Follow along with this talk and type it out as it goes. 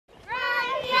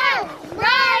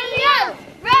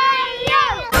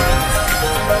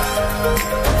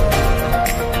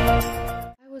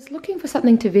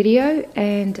something to video,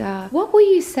 and what were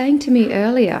you saying to me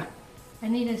earlier? I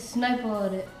need a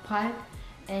snowboard pipe,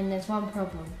 and there's one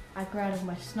problem. I grew out of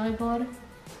my snowboard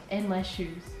and my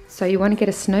shoes. So you want to get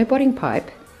a snowboarding pipe?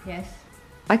 Yes.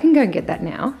 I can go and get that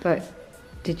now, but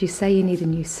did you say you need a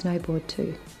new snowboard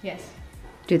too? Yes.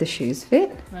 Do the shoes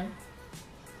fit? No.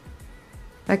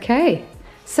 Okay,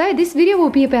 so this video will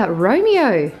be about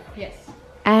Romeo. Yes.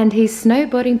 And his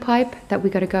snowboarding pipe that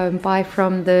we got to go and buy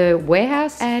from the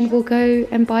warehouse, and we'll go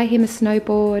and buy him a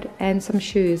snowboard and some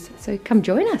shoes. So come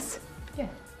join us. Yeah.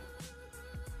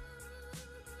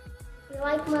 If you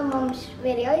like my mom's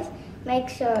videos, make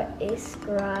sure to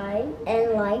subscribe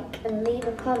and like and leave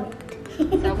a comment.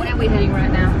 So where are we heading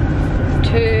right now?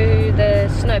 To the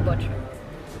snowboard shop.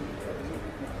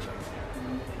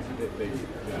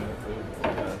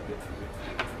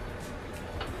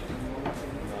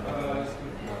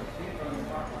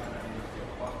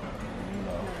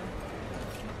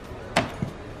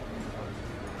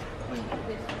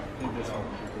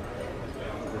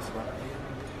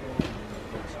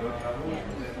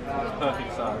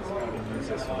 Perfect size. Use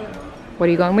this one. What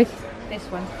are you going with? This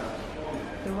one.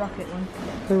 The rocket one.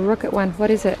 The rocket one. What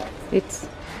is it? It's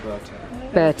Burton.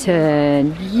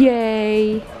 Burton.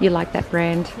 Yay! You like that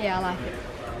brand? Yeah, I like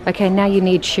it. Okay, now you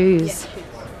need shoes. Yeah, shoes.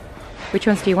 Which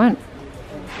ones do you want?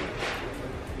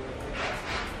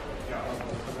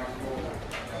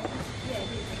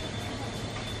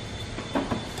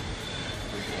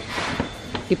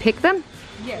 You pick them?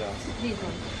 Yeah, these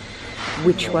ones.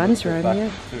 Which ones, Romeo?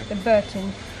 The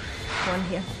Burton one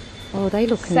here. Oh, they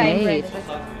look Same neat.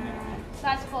 brand.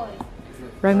 Size 40.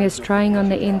 Romeo's trying on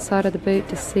the inside of the boot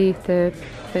to see if the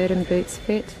Burton boots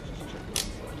fit.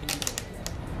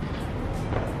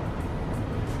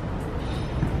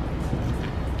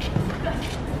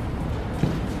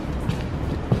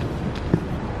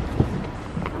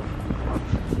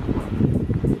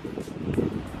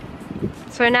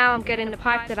 So now I'm getting the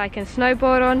pipe that I can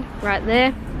snowboard on, right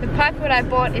there. The pipe that I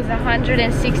bought is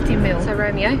 160 mil. So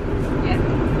Romeo, Yeah.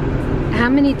 how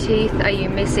many teeth are you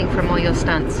missing from all your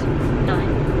stunts?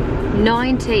 9.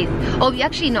 9 teeth. Oh, you're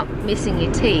actually not missing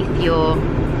your teeth.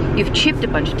 You've chipped a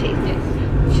bunch of teeth.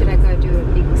 Yes. Should I go do a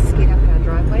big skid up our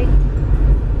driveway?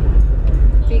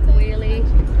 Big wheelie.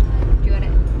 Do you want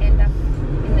to end up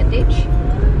in the ditch?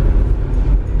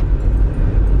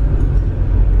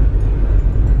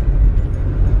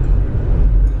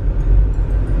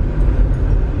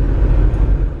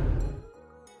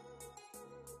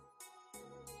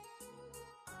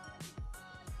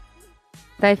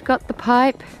 They've got the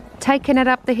pipe, taking it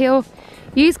up the hill.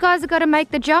 You guys have got to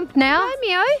make the jump now.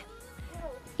 Romeo,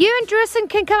 you and Drussin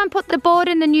can come and put the board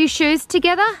and the new shoes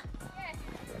together.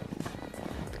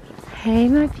 Hey,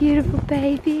 my beautiful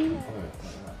baby.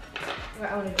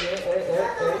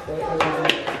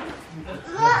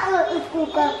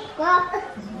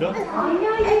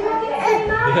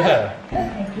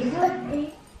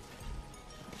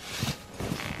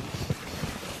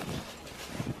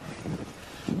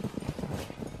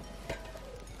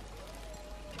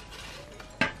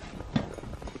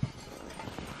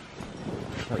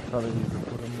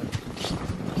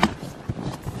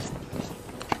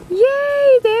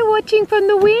 Yay, they're watching from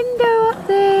the window up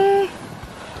there.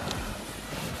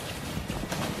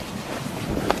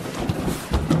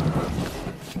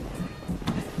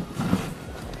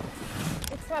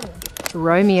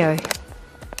 Romeo.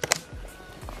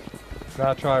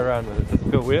 Now try around with it. Does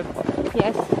it feel weird?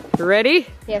 Yes. Ready?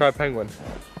 Yes. Try penguin.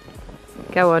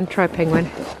 Go on, try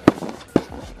penguin.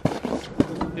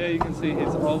 Yeah, you can see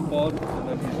his old board and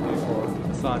then his new board.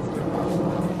 The size of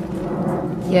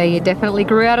it. Yeah, you definitely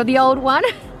grew out of the old one.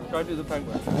 Try to do the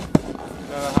penguin.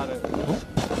 No, how to.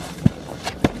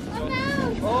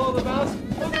 Oh, the mouse!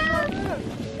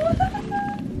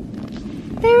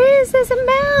 There's a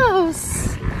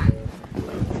mouse.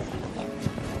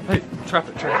 Hey, trap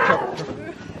it, trap it.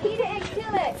 Eat it and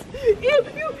kill it.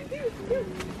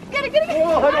 Get it.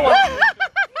 Oh, I don't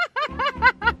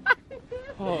want.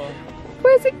 Oh,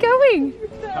 Where's it going?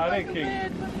 hiding king.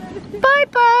 Bye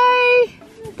bye.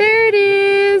 There it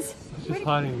is. It's just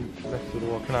hiding next to the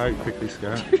wall. Can I quickly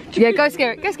scare it? Yeah, go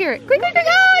scare it. Go scare it. Quick.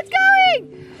 Oh, it's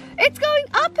going. It's going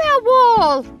up our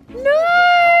wall. No.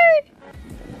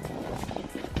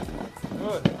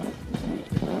 Good.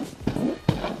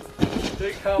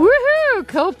 Big help. Woohoo.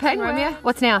 Cool penguin. Romeo,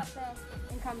 what's now?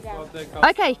 And come down.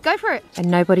 Okay, go for it.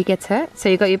 And nobody gets hurt. So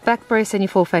you got your back brace and your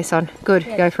full face on. Good,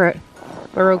 go for it.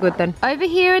 We're all good then. Over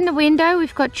here in the window,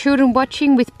 we've got children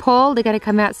watching with Paul. They're going to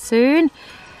come out soon.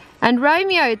 And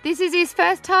Romeo, this is his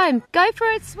first time. Go for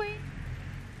it, sweet.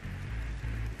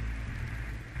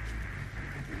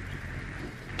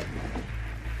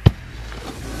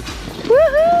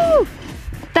 Woohoo!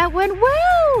 That went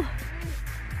well!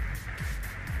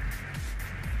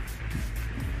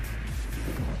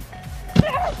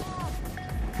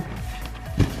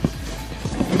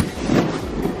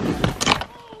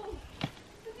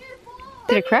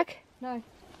 Did it crack? No.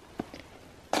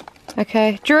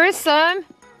 Okay, Jerusalem.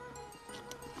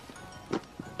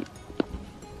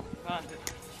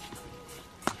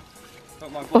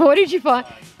 What did you find?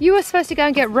 You were supposed to go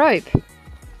and get rope.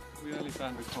 We only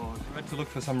found a cord. We went to look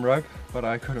for some rope, but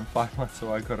I couldn't find one,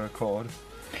 so I got a cord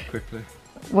quickly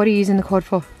What are you using the cord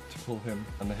for? to pull him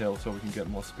on the hill so we can get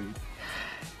more speed.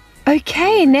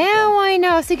 Okay, now I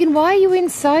know. I was thinking, why are you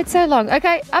inside so long?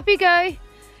 Okay, up you go.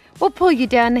 We'll pull you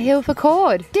down the hill for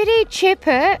cord. Did he chip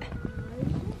it?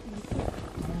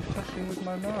 I'm touching with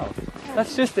my mouth.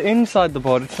 That's just inside the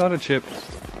board, it's not a chip.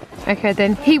 Okay,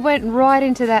 then he went right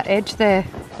into that edge there.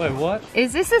 Wait, what?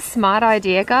 Is this a smart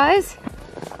idea, guys?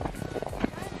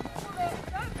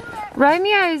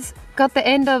 Romeo's got the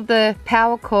end of the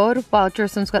power cord while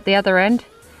Jerusalem's got the other end.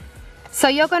 So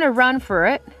you're going to run for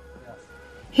it.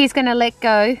 He's going to let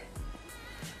go.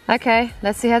 Okay,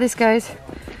 let's see how this goes.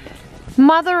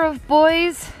 Mother of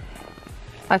boys.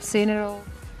 I've seen it all.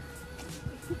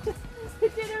 Did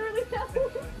it really help?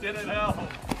 Did it help?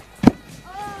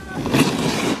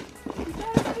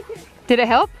 Did it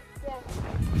help?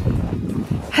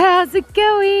 Yeah. How's it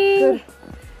going? Good.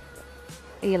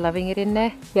 Are you loving it in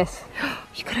there? Yes.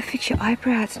 You gotta fix your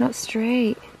eyebrow, it's not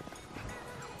straight.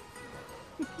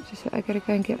 Just, I gotta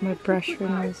go and get my brush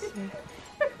from this.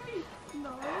 No.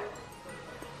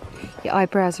 Your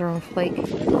eyebrows are on fleek.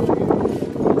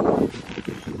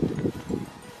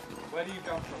 Where do you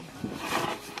come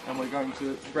from? And we're going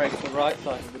to break the right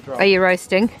side of the drum. Are you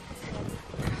roasting?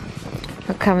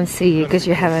 I'll come and see you because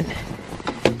you haven't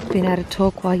been able to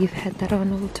talk while you've had that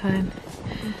on all the time.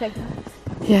 You take that.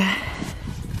 Yeah.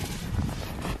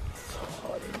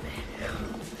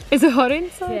 Is it hot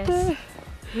inside Yes. there?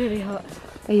 Really hot.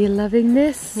 Are you loving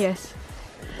this? Yes.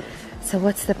 So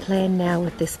what's the plan now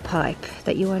with this pipe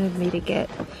that you wanted me to get?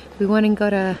 We went and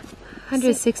got a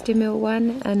 160mm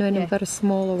one and then we got a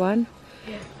smaller one.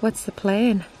 Yeah. What's the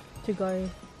plan? To go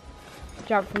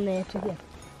jump from there to here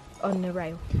on the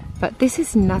rail. But this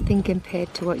is nothing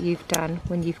compared to what you've done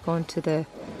when you've gone to the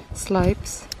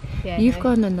slopes. Yeah, You've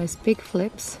gone on those big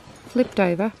flips, flipped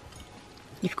over.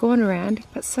 You've gone around,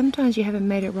 but sometimes you haven't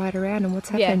made it right around, and what's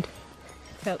happened?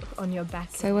 Felt on your back.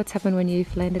 So what's happened when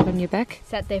you've landed on your back?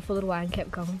 Sat there for a little while and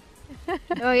kept going.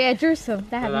 Oh yeah, Jerusalem.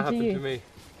 That happened to you. To me.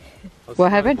 I was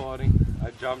What happened? snowboarding, I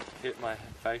jumped, hit my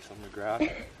face on the ground,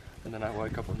 and then I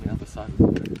woke up on the other side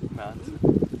of the mountain,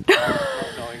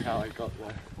 not knowing how I got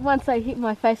there. Once I hit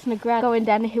my face on the ground, going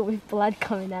down the hill with blood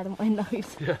coming out of my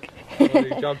nose. Yeah. Well,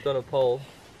 we jumped on a pole.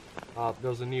 There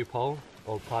was a new pole,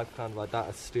 or pipe kind of like that,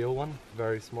 a steel one,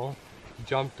 very small. He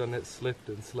jumped on it, slipped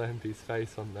and slammed his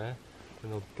face on there,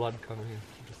 and there was blood coming in,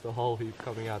 just a whole heap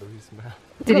coming out of his mouth.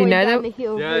 Did he know down that? the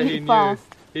hill Yeah, really he knew. fast.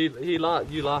 He laughed.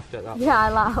 You laughed at that. Yeah, I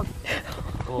laughed.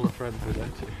 All the friends were there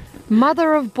too.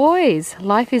 Mother of boys,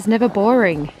 life is never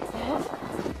boring.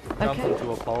 Jump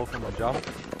into a pole from a jump,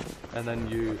 and then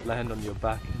you land on your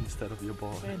back instead of your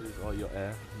body or your air,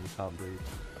 and you can't breathe.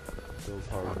 It feels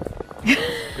horrible. You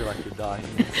feel like you're dying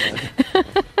inside.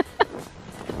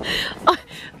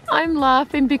 I'm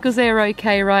laughing because they're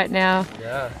okay right now.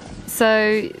 Yeah.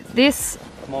 So this,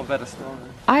 More better story.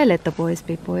 I let the boys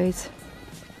be boys.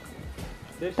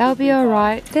 They'll be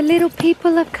alright. The little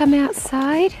people have come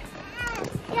outside.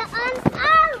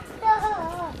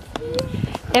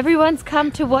 Everyone's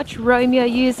come to watch Romeo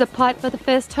use a pipe for the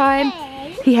first time.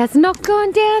 He has not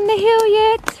gone down the hill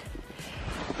yet.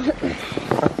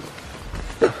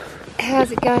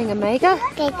 How's it going, Omega?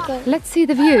 Let's see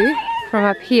the view from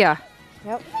up here.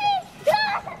 Yep.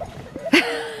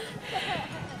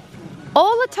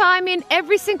 All the time in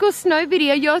every single snow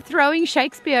video you're throwing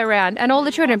Shakespeare around and all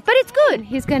the children, but it's good.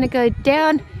 He's going to go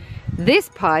down this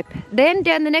pipe, then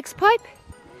down the next pipe,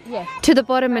 Yeah. to the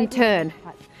bottom and turn.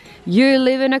 You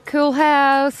live in a cool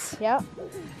house. Yep.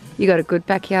 You got a good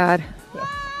backyard.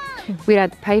 We don't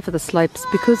have to pay for the slopes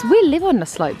because we live on the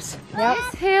slopes. Yep.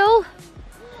 This hill,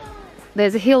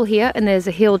 there's a hill here and there's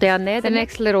a hill down there. The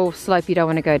next little slope you don't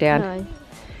want to go down. No.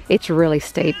 It's really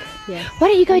steep. Yeah. Why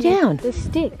don't you go down? The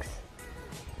sticks.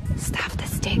 Stuff the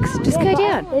sticks. Just Yeah, go but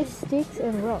down. There's sticks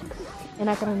and rocks. And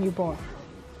I got a new board.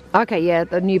 Okay, yeah,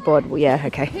 the new board. Well, yeah,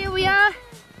 okay. Here we are.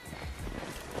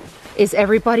 Is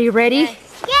everybody ready?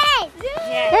 Yes.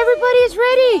 Everybody is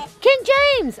ready. King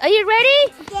James, are you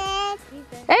ready? Yes.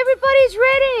 Everybody's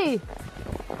ready.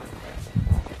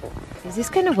 Is this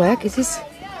going to work? Is this... Woo!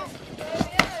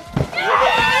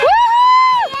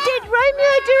 Did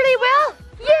Romeo really well.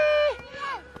 Yeah.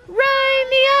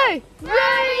 Romeo,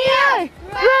 Romeo,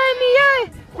 Romeo,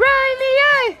 Romeo.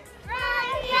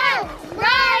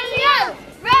 Romeo, Romeo,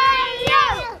 Romeo,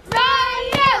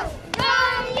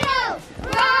 Romeo,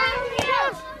 Romeo,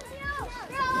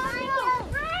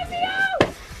 Romeo,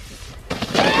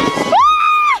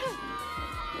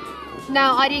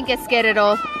 No, I didn't get scared at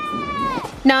all.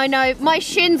 No, no, my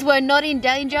shins were not in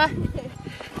danger.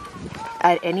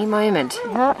 At any moment.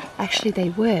 Actually, they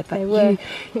were, but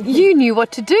you knew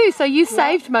what to do, so you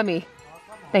saved Mummy.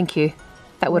 Thank you.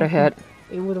 That would have hurt.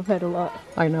 It would have hurt a lot.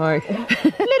 I know.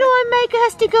 Little Omega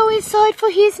has to go inside for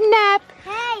his nap.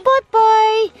 Hey.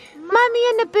 Bye-bye. Mummy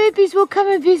and the boobies will come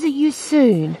and visit you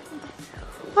soon.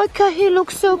 Okay, he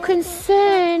looks so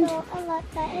concerned.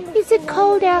 Is it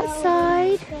cold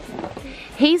outside?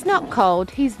 He's not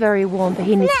cold. He's very warm, but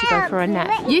he needs to go for a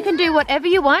nap. You can do whatever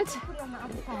you want.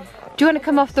 Do you want to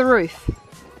come off the roof?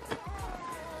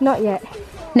 Not yet.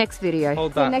 Next video.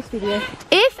 Hold that. Next video.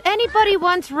 If anybody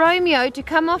wants Romeo to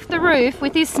come off the roof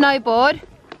with his snowboard,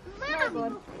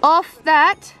 off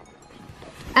that,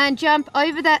 and jump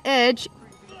over that edge,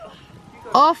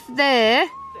 off there,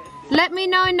 let me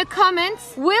know in the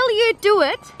comments. Will you do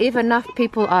it if enough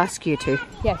people ask you to?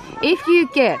 Yes. If you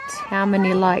get how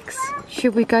many likes?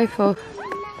 Should we go for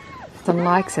some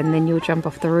likes and then you'll jump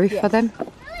off the roof for them?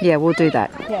 Yeah, we'll do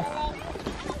that. Yes.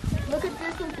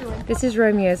 This is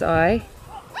Romeo's eye,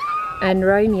 and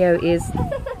Romeo is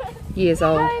years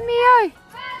old. Romeo!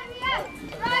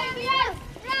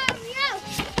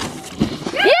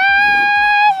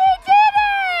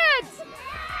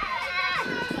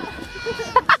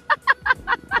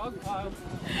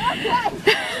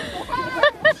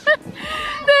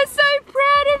 They're so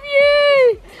proud of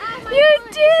you! You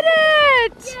did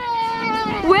it!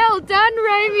 Well done,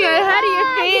 Romeo. How do you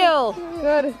feel?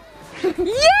 Good.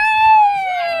 Yay!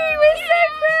 We're so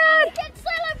proud! We can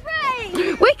celebrate!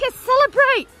 We can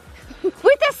celebrate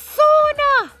with a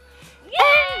sauna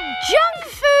and junk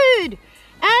food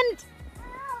and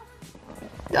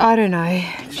I don't know,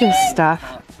 just stuff.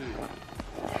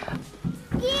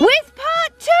 With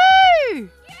part 2!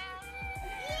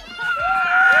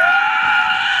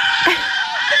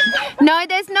 No,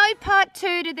 there's no part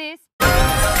 2 to this.